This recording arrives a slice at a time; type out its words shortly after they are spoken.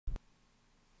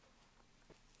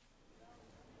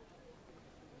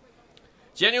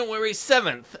January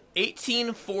 7th,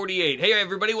 1848. Hey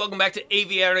everybody, welcome back to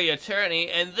Aviary Attorney,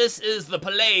 and this is the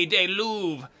Palais des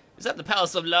Louvres. Is that the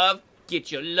Palace of Love?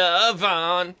 Get your love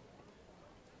on.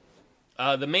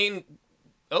 The main...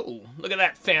 Oh, look at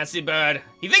that fancy bird.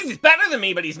 He thinks he's better than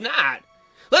me, but he's not.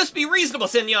 Let's be reasonable,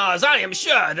 senors. I am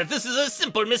sure that this is a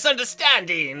simple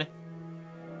misunderstanding.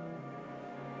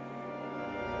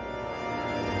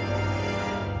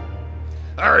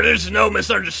 There's no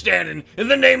misunderstanding. In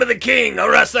the name of the king,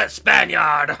 arrest that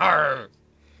Spaniard. Arr.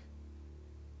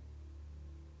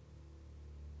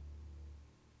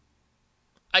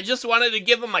 I just wanted to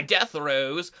give him my death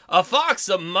rose. A fox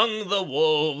among the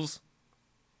wolves.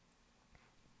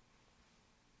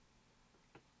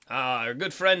 Our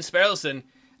good friend Sparrowson.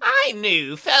 I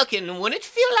knew Falcon wouldn't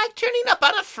feel like turning up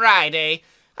on a Friday.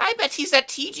 I bet he's at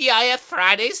TGIF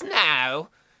Fridays now.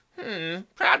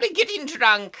 Probably getting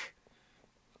drunk.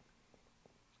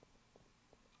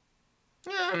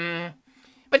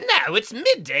 But now it's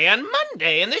midday on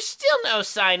Monday, and there's still no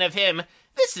sign of him.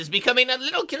 This is becoming a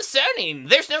little concerning.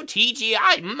 There's no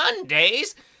TGI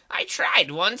Mondays. I tried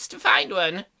once to find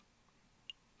one.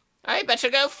 I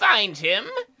better go find him.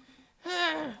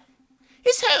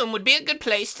 His home would be a good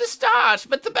place to start,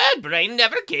 but the bird brain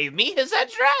never gave me his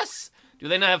address. Do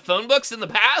they not have phone books in the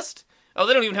past? Oh,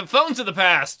 they don't even have phones in the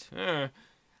past.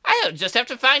 I'll just have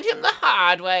to find him the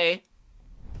hard way.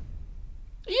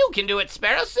 You can do it,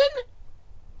 Sparrowson.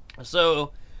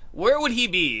 So, where would he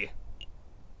be?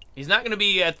 He's not going to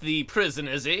be at the prison,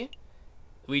 is he?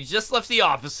 We just left the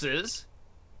offices.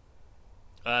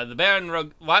 The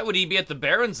Baron... Why would he be at the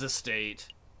Baron's estate?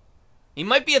 He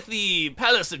might be at the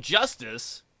Palace of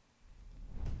Justice.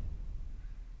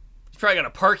 He's probably got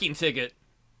a parking ticket.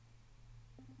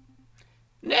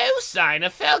 No sign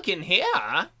of Falcon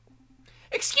here.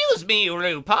 Excuse me,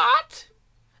 Rupert.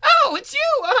 Oh, it's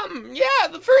you! Yeah,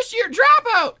 the first-year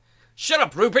dropout! Shut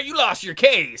up, Rupert, you lost your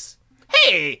case!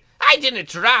 Hey, I didn't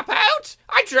drop out!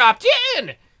 I dropped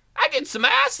in! I did some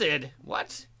acid!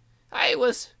 What? I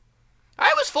was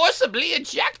forcibly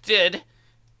ejected!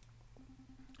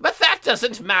 But that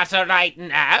doesn't matter right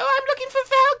now. I'm looking for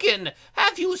Falcon!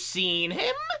 Have you seen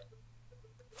him?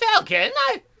 Falcon,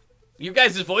 You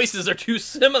guys' voices are too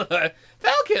similar.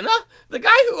 Falcon, the guy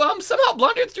who somehow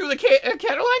blundered through the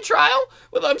Cataline trial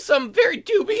with some very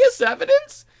dubious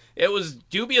evidence? It was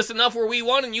dubious enough where we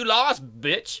won and you lost,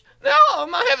 bitch. No,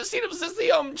 I haven't seen him since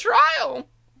the trial.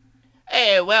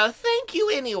 Well, thank you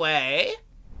anyway.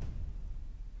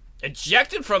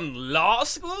 Ejected from law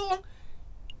school?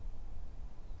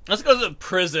 Let's go to the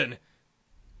prison.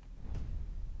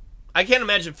 I can't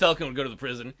imagine Falcon would go to the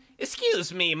prison.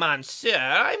 Excuse me, monsieur.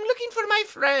 I'm looking for my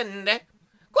friend.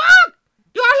 Quack!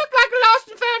 Do I look like a lost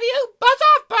and found you? Buzz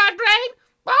off, bird brain!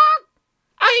 Quack!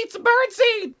 I ate some bird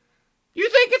seed. You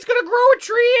think it's gonna grow a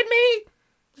tree in me?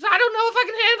 'Cause I don't know if I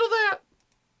can handle that.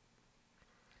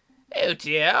 Oh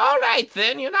dear. All right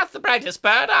then. You're not the brightest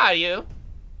bird, are you?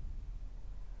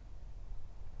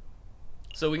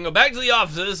 So we can go back to the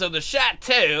offices of the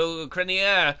Chateau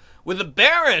Crenier, where the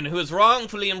Baron, who is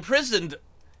wrongfully imprisoned,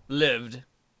 lived.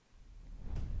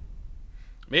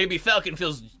 Maybe Falcon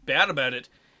feels bad about it.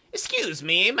 Excuse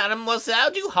me,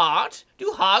 mademoiselle, do hearts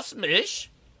mish?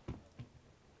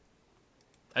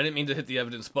 I didn't mean to hit the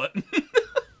evidence button.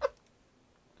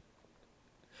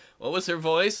 What was her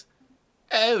voice?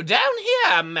 Oh, down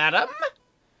here, madam.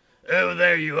 Oh,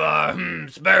 there you are.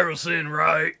 Sparrowson,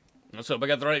 right? Let's hope I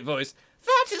got the right voice.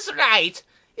 That is right.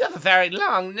 You have a very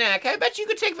long neck. I bet you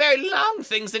could take very long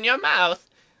things in your mouth.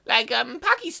 Like,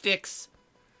 pocky sticks.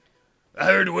 I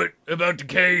heard about the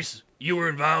case you were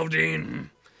involved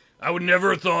in. I would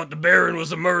never have thought the Baron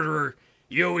was a murderer.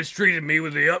 He always treated me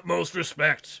with the utmost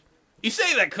respect. You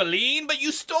say that, Colleen, but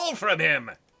you stole from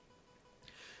him.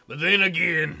 But then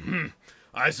again,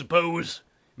 I suppose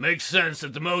it makes sense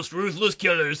that the most ruthless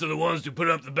killers are the ones who put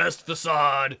up the best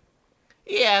facade.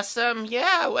 Yes,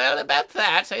 yeah, well, about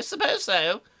that, I suppose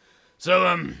so.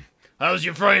 So, how's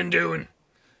your friend doing?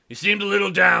 He seemed a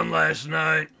little down last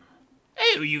night.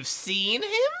 Oh, you've seen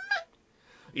him?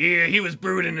 Yeah, he was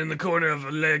brooding in the corner of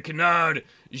Le Canard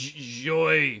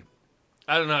Joy.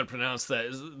 I don't know how to pronounce that.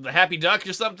 Is it the Happy Duck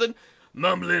or something?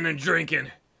 Mumbling and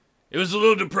drinking. It was a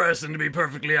little depressing, to be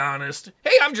perfectly honest.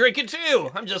 Hey, I'm drinking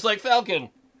too. I'm just like Falcon.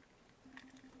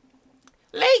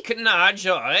 Le Canard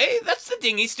Joy? That's the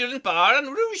dingy student bar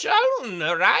on Rue Charlune,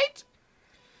 right?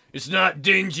 It's not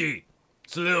dingy.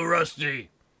 It's a little rusty.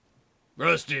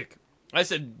 Rustic. I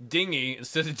said dingy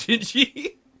instead of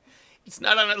dingy. It's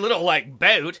not on a little,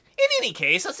 boat. In any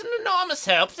case, that's an enormous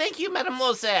help. Thank you,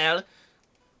 mademoiselle.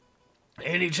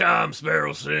 Anytime,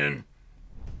 Sparrowson.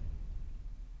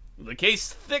 The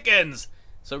case thickens.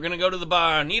 So we're gonna go to the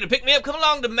bar. Need to pick me up? Come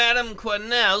along to Madame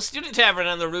Cornell's Student Tavern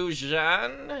on the Rue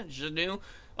Jean.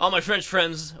 All my French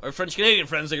friends, or French-Canadian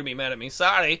friends, are gonna be mad at me.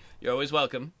 Sorry. You're always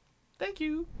welcome. Thank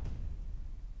you.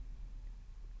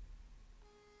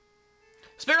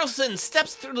 Sparrowson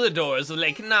steps through the doors of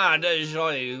Le Canard de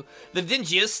Joyeux, the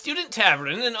dingiest student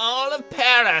tavern in all of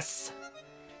Paris.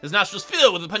 His nostrils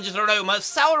fill with the pungent aroma of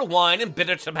sour wine and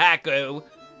bitter tobacco.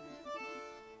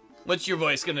 What's your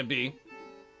voice gonna be?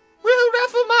 Well,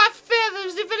 ruffle my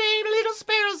feathers if it ain't little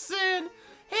Sparrowson.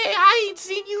 Hey, I ain't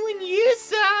seen you in years,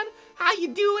 son. How you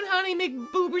doing, honey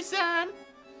McBooberson?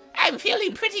 I'm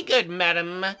feeling pretty good,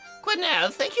 Madam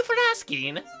Cornell. Thank you for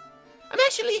asking. I'm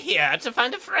actually here to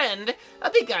find a friend, a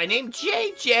big guy named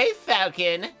Jayjay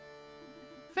Falcon.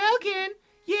 Falcon?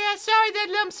 Yeah, sorry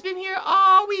that lump's been here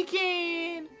all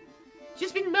weekend.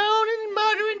 Just been moaning and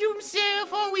muttering to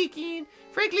himself all weekend.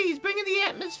 Frankly, he's bringing the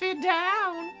atmosphere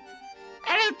down.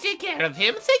 I'll take care of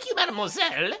him. Thank you,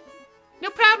 mademoiselle. No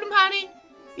problem, honey.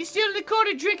 He's still in the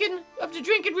corner of the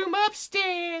drinking room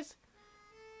upstairs.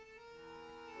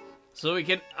 So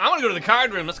I want to go to the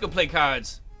card room. Let's go play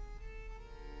cards.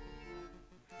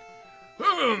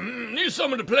 Need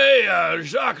someone to play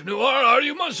Jacques Noir, are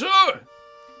you, monsieur?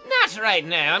 Not right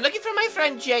now. I'm looking for my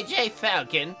friend Jayjay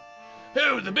Falcon.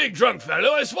 Oh, the big drunk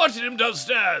fellow. I spotted him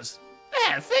downstairs.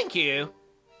 Ah, thank you.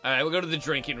 Alright, we'll go to the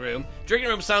drinking room. Drinking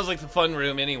room sounds like the fun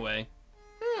room anyway.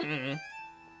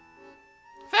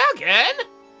 Falcon?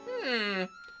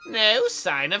 No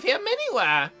sign of him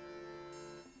anywhere.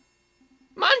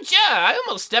 Mon Dieu, I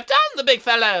almost stepped on the big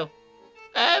fellow.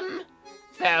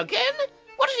 Falcon?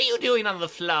 What are you doing on the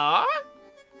floor?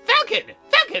 Falcon!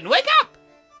 Falcon, wake up!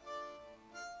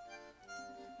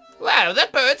 Wow,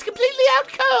 that bird's completely out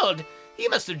cold. He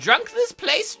must have drunk this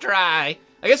place dry.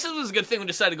 I guess it was a good thing we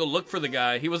decided to go look for the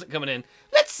guy. He wasn't coming in.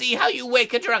 Let's see how you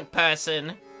wake a drunk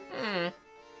person.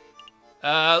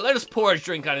 Let us pour a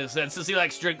drink on his head since he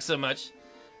likes drink so much.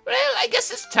 Well, I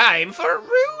guess it's time for a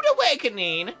rude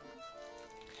awakening.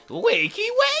 Wakey,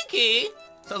 wakey!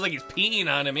 Sounds like he's peeing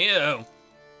on him, ew.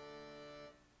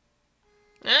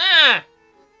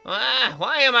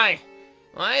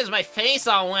 Why is my face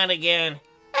all wet again?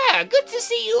 Good to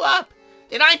see you up.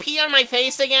 Did I pee on my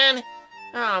face again?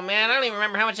 Oh man, I don't even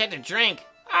remember how much I had to drink.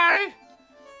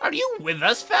 Are you with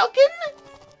us, Falcon?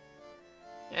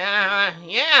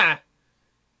 Yeah.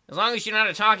 As long as you're not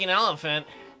a talking elephant.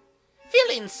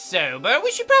 Feeling sober,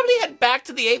 we should probably head back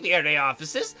to the Aviary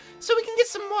offices so we can get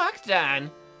some work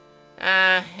done.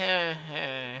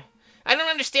 I don't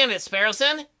understand it,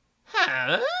 Sparrowson.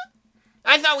 Huh?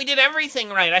 I thought we did everything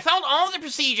right. I found all the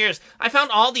procedures. I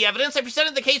found all the evidence. I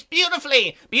presented the case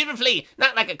beautifully. Beautifully.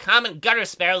 Not like a common gutter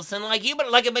Sparrowson like you,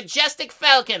 but like a majestic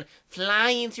falcon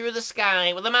flying through the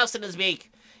sky with a mouse in his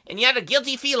beak. And yet a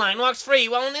guilty feline walks free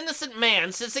while an innocent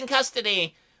man sits in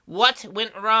custody. What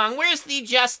went wrong? Where's the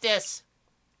justice?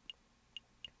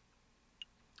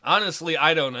 Honestly,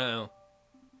 I don't know.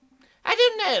 I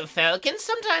don't know, Falcon.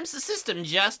 Sometimes the system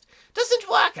just doesn't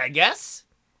work, I guess.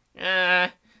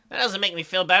 That doesn't make me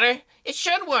feel better. It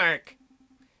should work.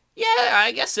 Yeah,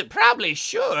 I guess it probably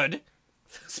should.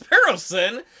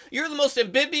 Sparrowson, you're the most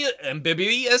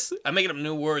ambiguous, I'm making up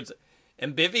new words.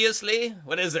 Ambiguously?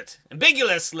 What is it?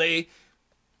 Ambiguously,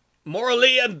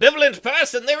 morally ambivalent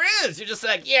person there is. You're just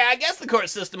like, yeah, I guess the court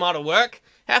system ought to work.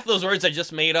 Half those words I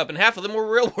just made up, and half of them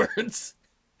were real words.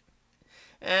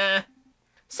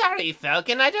 Sorry,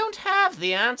 Falcon, I don't have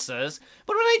the answers,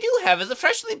 but what I do have is a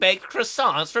freshly baked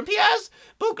croissants from Pierre's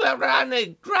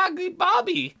Bouclarane Groggy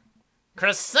Bobby.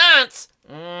 Croissants?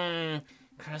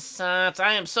 Croissants.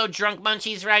 I am so drunk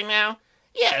munchies right now.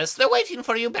 Yes, they're waiting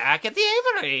for you back at the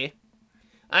Aviary.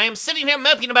 I am sitting here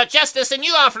moping about justice and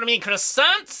you offer me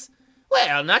croissants?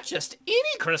 Well, not just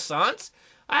any croissants.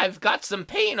 I've got some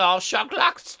pain all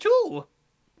chocolates too.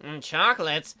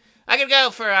 Chocolates? I could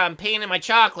go for pain in my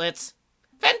chocolates.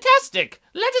 Fantastic!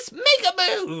 Let us make a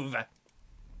move!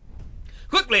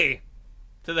 Quickly!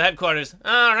 To the headquarters.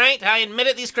 Alright, I admit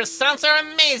it, these croissants are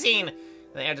amazing!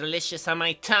 They are delicious on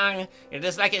my tongue. It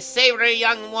is like a savory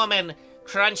young woman.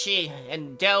 Crunchy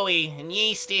and doughy and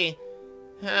yeasty.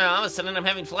 All of a sudden I'm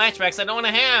having flashbacks I don't want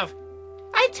to have.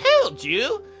 I told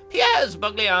you! Pierre's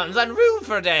Bouglions on Rue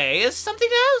Verde is something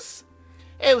else.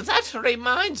 Oh, that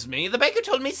reminds me. The baker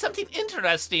told me something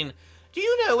interesting. Do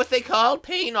you know what they call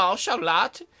pain au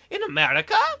chocolat in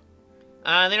America?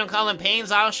 They don't call them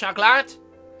pains au chocolat?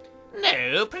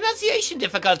 No, pronunciation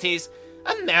difficulties.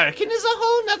 American is a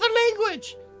whole nother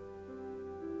language.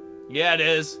 Yeah, it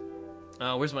is.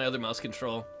 Oh, where's my other mouse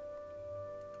control?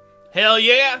 Hell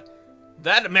yeah!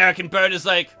 That American bird is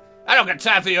like, I don't got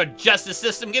time for your justice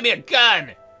system, give me a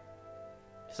gun!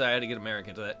 Sorry, I had to get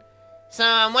American to that.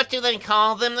 So, what do they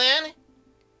call them then?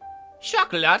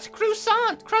 Chocolate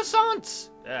croissants.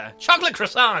 Chocolate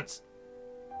croissants.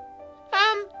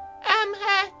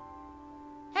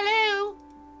 Hello?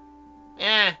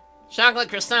 Chocolate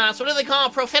croissants. What do they call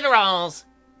profiteroles?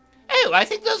 Oh, I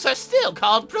think those are still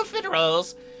called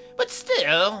profiteroles. But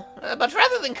still, but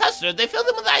rather than custard, they fill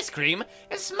them with ice cream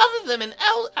and smother them in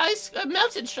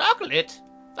melted chocolate.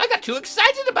 I got too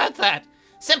excited about that.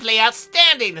 Simply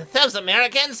outstanding. Those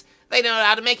Americans, they know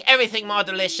how to make everything more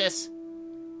delicious.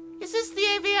 Is this the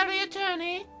Aviary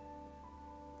attorney?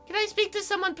 Can I speak to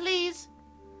someone, please?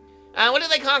 What do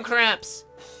they call crepes?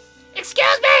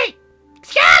 Excuse me!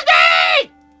 Excuse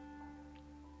me!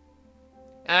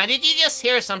 Did you just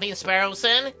hear something,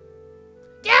 Sparrowson?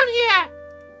 Down here!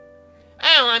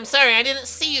 Oh, I'm sorry, I didn't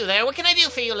see you there. What can I do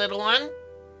for you, little one?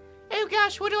 Oh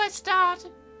gosh, where do I start?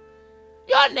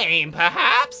 Your name,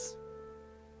 perhaps?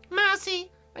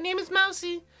 Mousy. My name is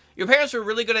Mousy. Your parents were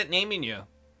really good at naming you.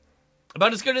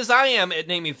 About as good as I am at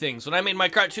naming things. When I made my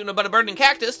cartoon about a bird and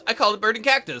cactus, I called it Bird and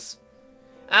Cactus.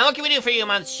 What can we do for you,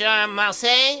 Monsieur Mousy?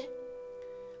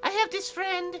 I have this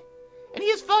friend, and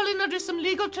he has fallen under some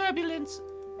legal turbulence.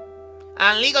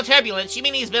 Legal turbulence? You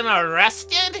mean he's been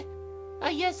arrested?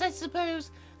 Yes, I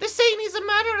suppose. They're saying he's a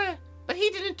murderer, but he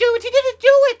didn't do it. He didn't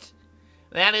do it.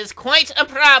 That is quite a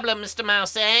problem, Mr.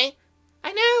 Mousy.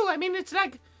 I know. I mean, it's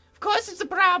like, of course it's a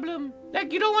problem.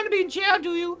 Like, you don't want to be in jail,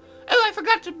 do you? Oh, I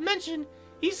forgot to mention,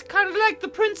 he's kind of like the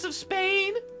Prince of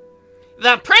Spain.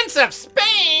 The Prince of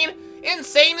Spain?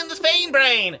 Insane in the Spain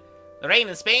brain. The rain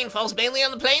in Spain falls mainly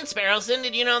on the plain, Sparrowson.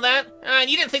 Did you know that?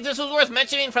 You didn't think this was worth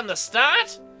mentioning from the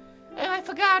start? Oh, I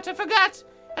forgot.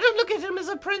 I don't look at him as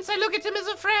a prince, I look at him as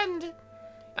a friend.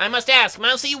 I must ask,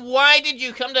 Mousy, why did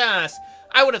you come to us?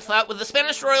 I would have thought with the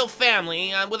Spanish royal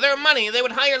family, with their money, they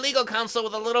would hire legal counsel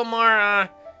with a little more,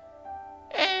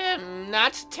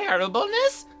 not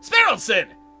terribleness? Sparrowson!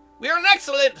 We are an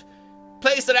excellent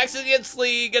place that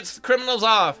accidentally gets criminals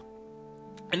off.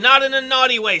 And not in a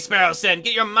naughty way, Sparrowson.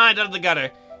 Get your mind out of the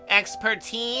gutter.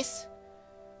 Expertise?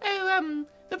 Oh,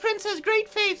 the prince has great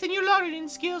faith in your lawyering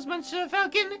skills, Monsieur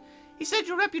Falcon. He said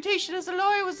your reputation as a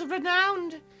lawyer was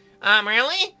renowned.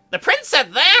 Really? The prince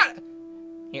said that?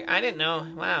 Here, I didn't know.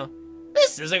 Wow.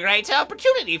 This is a great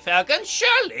opportunity, Falcon.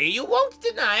 Surely you won't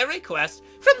deny a request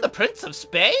from the Prince of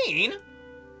Spain.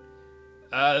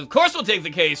 Of course we'll take the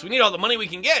case. We need all the money we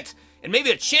can get. And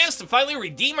maybe a chance to finally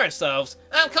redeem ourselves.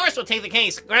 Of course we'll take the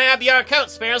case. Grab your coat,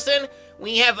 Sparrowson.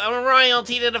 We have a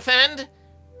royalty to defend.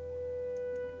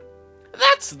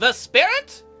 That's the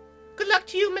spirit. Good luck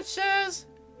to you, messieurs.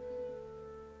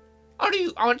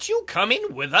 Aren't you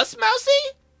coming with us,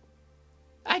 Mousy?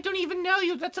 I don't even know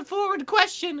you. That's a forward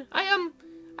question. I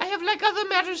have like other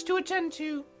matters to attend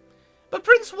to. But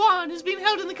Prince Juan is being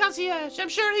held in the concierge. I'm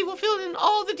sure he will fill in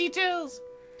all the details.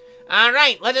 All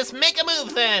right, let us make a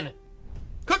move then.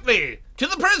 Quickly, to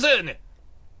the prison!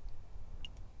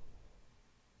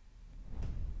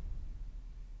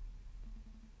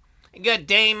 Good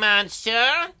day,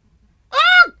 monsieur.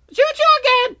 Oh, shoot you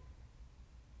again!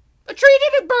 A tree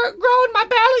didn't grow in my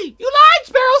belly. You lied,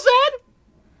 Sparrowson.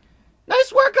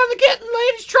 Nice work on the kitten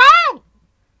lady's trial.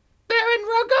 Baron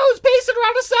Rogo's pacing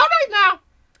around a cell right now,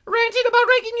 ranting about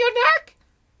breaking your neck.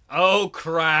 Oh,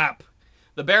 crap.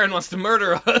 The Baron wants to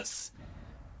murder us.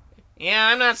 Yeah,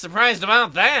 I'm not surprised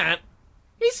about that.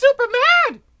 He's super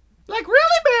mad. Like,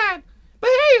 really mad. But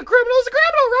hey, a criminal's a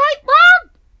criminal, right? Wrong.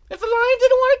 If the lion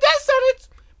didn't want a death sentence,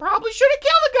 probably should have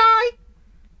killed the guy.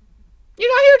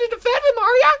 You're not here to defend him,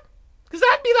 are ya? Because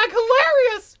that'd be, like,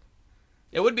 hilarious.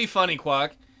 It would be funny,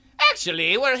 Quack.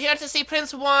 Actually, we're here to see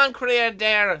Prince Juan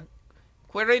Querido,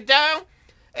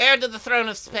 heir to the throne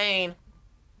of Spain.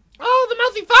 Oh, the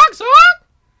mouthy fox, huh?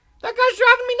 That guy's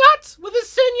driving me nuts with his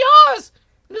senors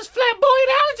and his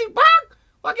flamboyant attitude, bug.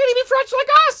 Why can't he be French like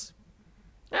us?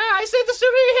 I say the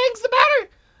sooner he hangs, the better.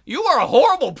 You are a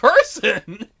horrible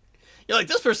person. You're like,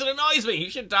 this person annoys me. He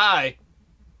should die.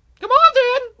 Come on,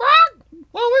 then, bug.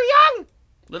 While we're young.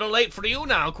 Little late for you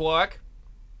now, Quark.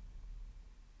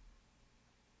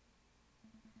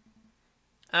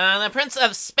 The Prince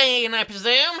of Spain, I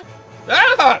presume?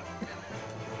 Ah!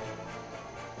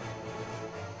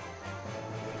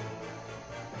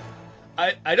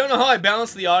 I don't know how I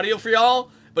balanced the audio for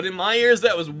y'all, but in my ears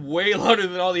that was way louder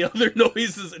than all the other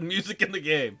noises and music in the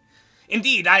game.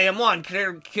 Indeed, I am Juan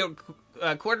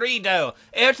Querido,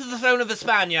 heir to the throne of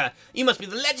España. You must be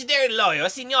the legendary lawyer,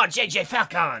 Monsieur Jayjay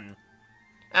Falcon.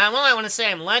 Well, I want to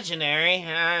say I'm legendary.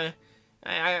 I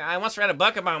once read a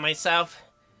book about myself.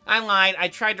 I lied. I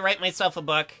tried to write myself a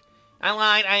book. I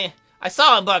lied. I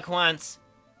saw a book once.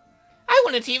 I I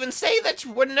wouldn't even say that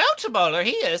we're notable, or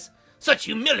he is. Such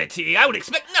humility! I would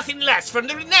expect nothing less from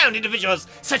the renowned individuals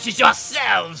such as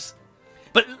yourselves!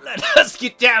 But let us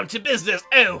get down to business.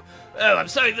 Oh, I'm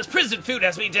sorry, this prison food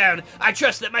has me down. I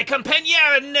trust that my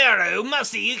compañero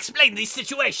must explain the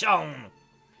situation.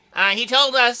 He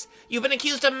told us you've been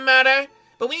accused of murder,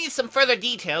 but we need some further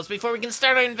details before we can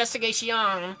start our investigation.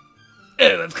 Oh,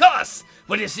 of course!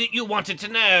 What is it you wanted to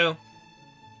know?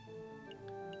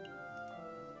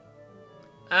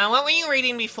 What were you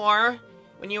reading before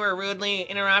when you were rudely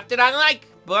interrupted? I like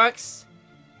books.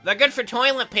 They're good for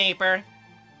toilet paper.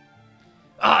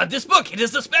 This book, it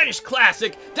is the Spanish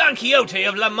classic, Don Quixote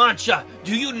of La Mancha.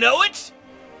 Do you know it?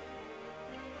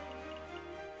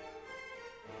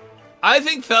 I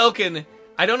think Falcon,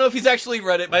 I don't know if he's actually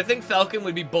read it, but I think Falcon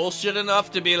would be bullshit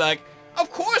enough to be like, of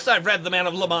course I've read The Man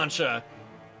of La Mancha.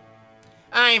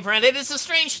 I've read it. It's a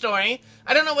strange story.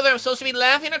 I don't know whether I'm supposed to be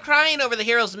laughing or crying over the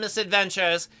hero's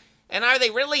misadventures. And are they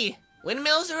really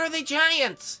windmills or are they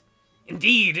giants?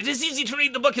 Indeed, it is easy to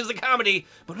read the book as a comedy,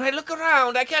 but when I look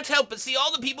around, I can't help but see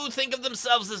all the people who think of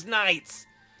themselves as knights.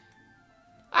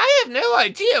 I have no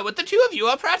idea what the two of you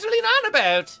are prattling on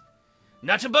about.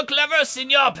 Not a book lover,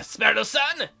 Senor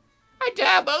Sparrowson? I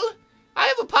dabble. I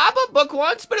have a pop-up book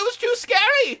once, but it was too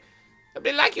scary. It'd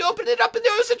be like you opened it up and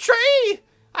there was a tree.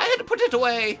 I had to put it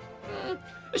away.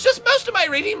 It's just most of my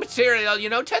reading material, you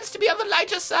know, tends to be on the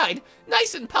lighter side.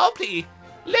 Nice and pulpy.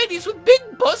 Ladies with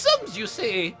big bosoms, you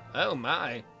see. Oh,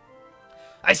 my.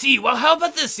 I see. Well, how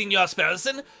about this, Senor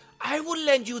Sparrowson? I will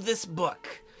lend you this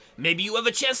book. Maybe you have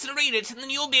a chance to read it, and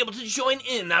then you'll be able to join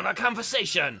in on our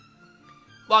conversation.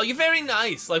 Wow, you're very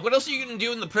nice. Like, what else are you going to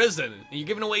do in the prison? You're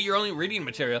giving away your only reading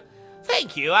material.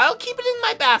 Thank you. I'll keep it in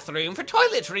my bathroom for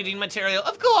toilet reading material,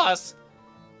 of course.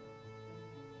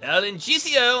 El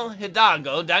Indicio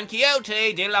Hidalgo Don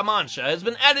Quixote de la Mancha has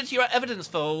been added to your evidence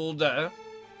folder.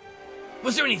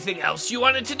 Was there anything else you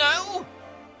wanted to know?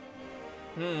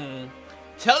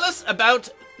 Tell us about...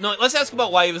 No, let's ask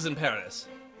about why he was in Paris.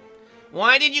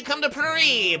 Why did you come to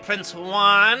Paris, Prince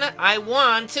Juan? I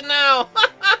want to know.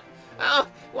 Oh,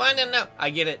 want to know. I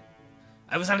get it.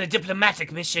 I was on a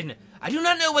diplomatic mission. I do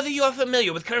not know whether you are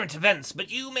familiar with current events,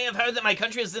 but you may have heard that my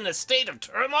country is in a state of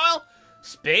turmoil.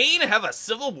 Spain have a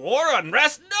civil war,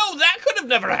 unrest? No, that could have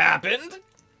never happened.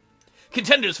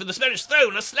 Contenders for the Spanish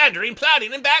throne are slandering,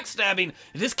 plotting, and backstabbing.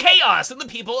 It is chaos, and the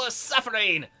people are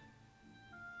suffering.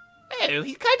 Oh,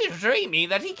 he's kind of dreamy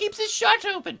that he keeps his shirt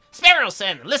open.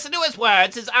 Sparrowson, listen to his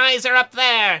words. His eyes are up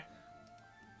there.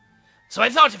 So I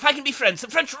thought if I can befriend some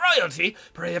French royalty,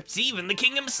 perhaps even the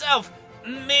king himself,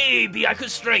 maybe I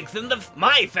could strengthen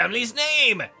my family's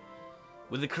name.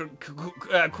 With the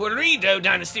Corrido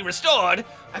dynasty restored,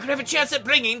 I could have a chance at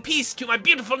bringing peace to my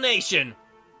beautiful nation.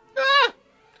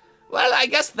 Well, I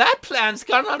guess that plan's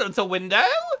gone out of the window.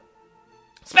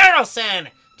 Sparrowson,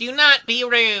 do not be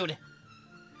rude.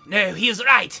 No, he is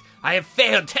right. I have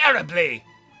failed terribly.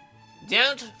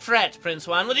 Don't fret, Prince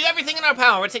Juan. We'll do everything in our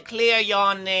power to clear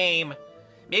your name.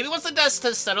 Maybe once the dust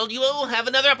has settled, you will have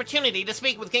another opportunity to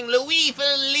speak with King Louis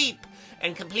Philippe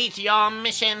and complete your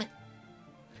mission.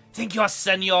 Thank you,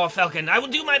 Senor Falcon. I will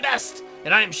do my best,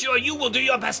 and I am sure you will do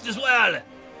your best as well.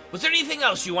 Was there anything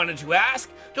else you wanted to ask?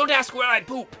 Don't ask where I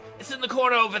poop. It's in the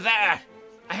corner over there.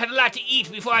 I had a lot to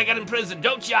eat before I got in prison.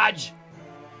 Don't judge.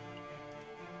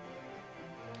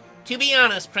 To be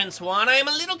honest, Prince Juan, I am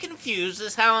a little confused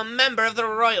as how a member of the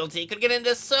royalty could get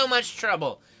into so much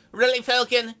trouble. Really,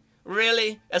 Falcon?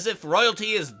 Really? As if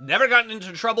royalty has never gotten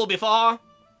into trouble before?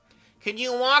 Could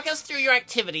you walk us through your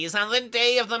activities on the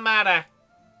day of the matter?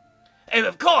 Oh,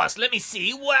 of course. Let me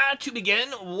see. Where to begin?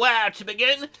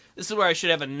 This is where I should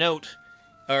have a note,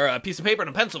 or a piece of paper and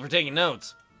a pencil for taking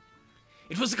notes.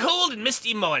 It was a cold and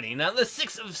misty morning on the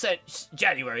 6th of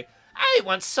January. I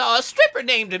once saw a stripper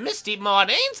named Misty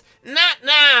Mornings. Not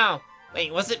now.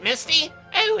 Wait, was it misty?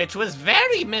 Oh, it was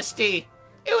very misty.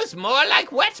 It was more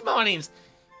like wet mornings.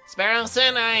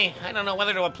 Sparrowson, I don't know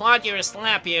whether to applaud you or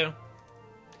slap you.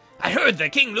 I heard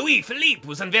that King Louis Philippe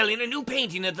was unveiling a new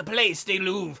painting at the Palais des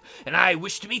Louvres, and I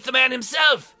wished to meet the man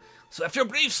himself. So after a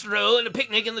brief stroll and a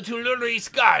picnic in the Tuileries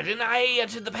garden, I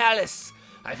entered the palace.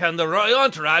 I found the royal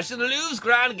entourage in the Louvre's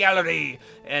Grand Gallery,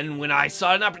 and when I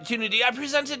saw an opportunity, I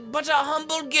presented but a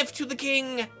humble gift to the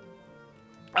king.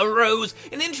 A rose,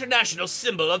 an international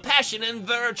symbol of passion and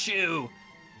virtue.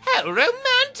 How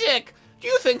romantic! Do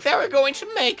you think they were going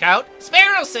to make out?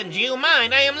 Sparrowson, do you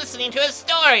mind? I am listening to his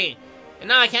story. And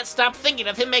now I can't stop thinking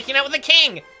of him making out with the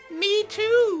king. Me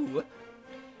too.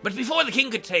 But before the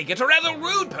king could take it, a rather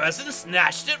rude person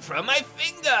snatched it from my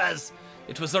fingers.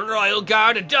 It was the royal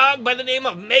guard, a dog by the name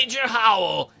of Major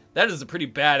Howl. That is a pretty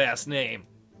badass name.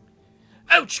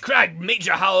 Ouch, cried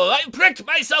Major Howell. I've pricked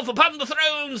myself upon the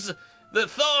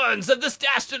thorns of this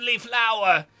dastardly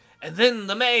flower. And then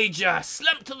the Major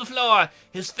slumped to the floor.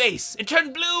 His face, it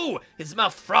turned blue. His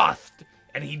mouth frothed,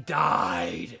 and he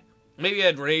died. Maybe he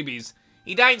had rabies.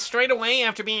 He died straight away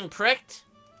after being pricked?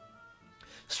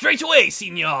 Straight away,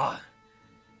 senor.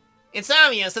 It's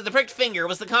obvious that the pricked finger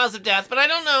was the cause of death, but I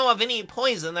don't know of any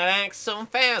poison that acts so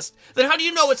fast. Then how do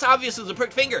you know it's obvious it was a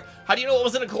pricked finger? How do you know it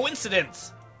wasn't a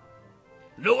coincidence?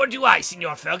 Nor do I,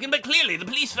 Senor Falcon, but clearly the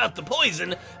police felt the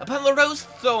poison upon the rose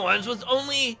thorns was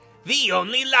the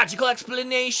only logical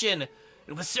explanation.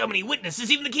 And with so many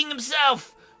witnesses, even the king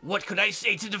himself, what could I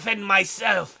say to defend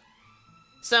myself?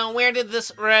 So where did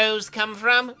this rose come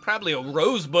from? Probably a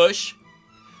rose bush.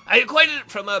 I acquired it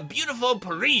from a beautiful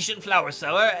Parisian flower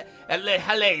seller at Le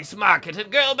Halles Market, a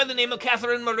girl by the name of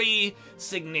Catherine Marie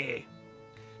Signy.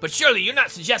 But surely you're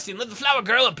not suggesting that the flower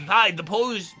girl applied the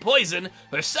poison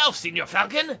herself, Senor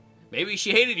Falcon? Maybe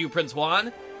she hated you, Prince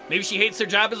Juan. Maybe she hates her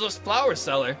job as a flower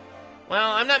seller.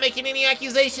 Well, I'm not making any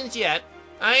accusations yet.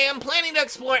 I am planning to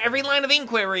explore every line of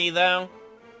inquiry, though.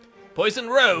 Poison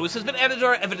Rose has been added to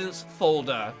our evidence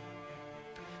folder.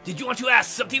 Did you want to ask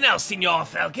something else, Senor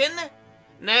Falcon?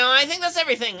 No, I think that's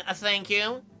everything, thank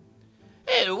you.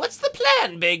 Oh, what's the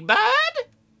plan, Big Bud?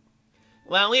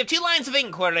 Well, we have 2 lines of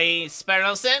inquiry,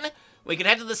 Sparrowson. We could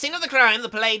head to the scene of the crime, the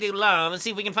Palais du Love, and see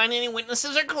if we can find any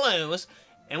witnesses or clues.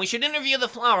 And we should interview the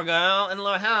flower girl in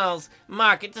Le Halles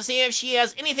Market to see if she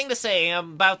has anything to say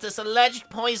about this alleged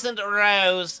poisoned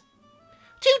rose.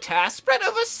 2 tasks spread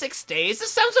over 6 days?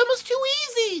 This sounds almost too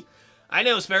easy. I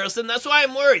know, Sparrowson. That's why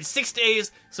I'm worried. 6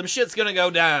 days, some shit's gonna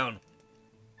go down.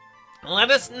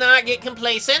 Let us not get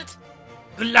complacent.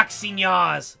 Good luck,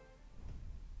 senors.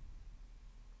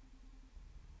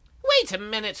 Wait a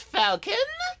minute, Falcon.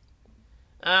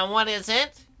 What is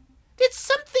it? Did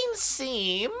something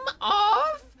seem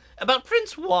off about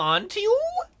Prince Juan to you?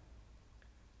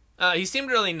 He seemed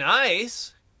really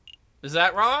nice. Is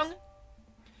that wrong?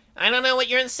 I don't know what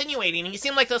you're insinuating. He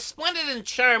seemed like a splendid and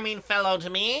charming fellow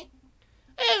to me.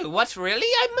 Oh, what, really?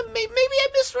 Maybe I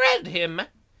misread him.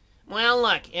 Well,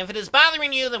 look, if it is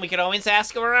bothering you, then we could always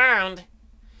ask around.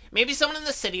 Maybe someone in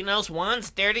the city knows Juan's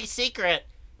dirty secret.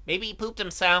 Maybe he pooped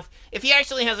himself. If he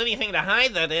actually has anything to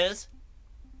hide, that is.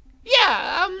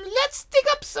 Yeah, let's dig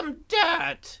up some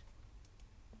dirt.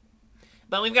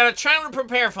 But we've got a trial to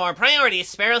prepare for.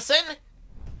 Priorities, Sparrowson.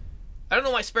 I don't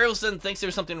know why Sparrowson thinks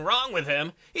there's something wrong with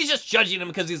him. He's just judging him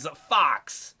because he's a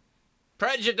fox.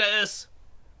 Prejudice.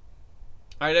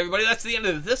 Alright, everybody, that's the end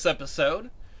of this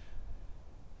episode.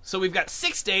 So we've got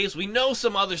 6 days. We know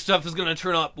some other stuff is going to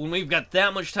turn up when we've got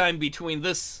that much time between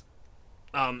this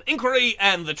inquiry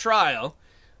and the trial.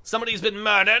 Somebody's been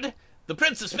murdered. The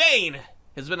Prince of Spain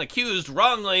has been accused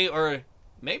wrongly, or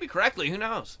maybe correctly, who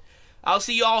knows. I'll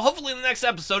see you all hopefully in the next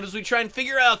episode as we try and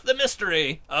figure out the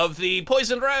mystery of the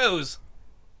poisoned rose.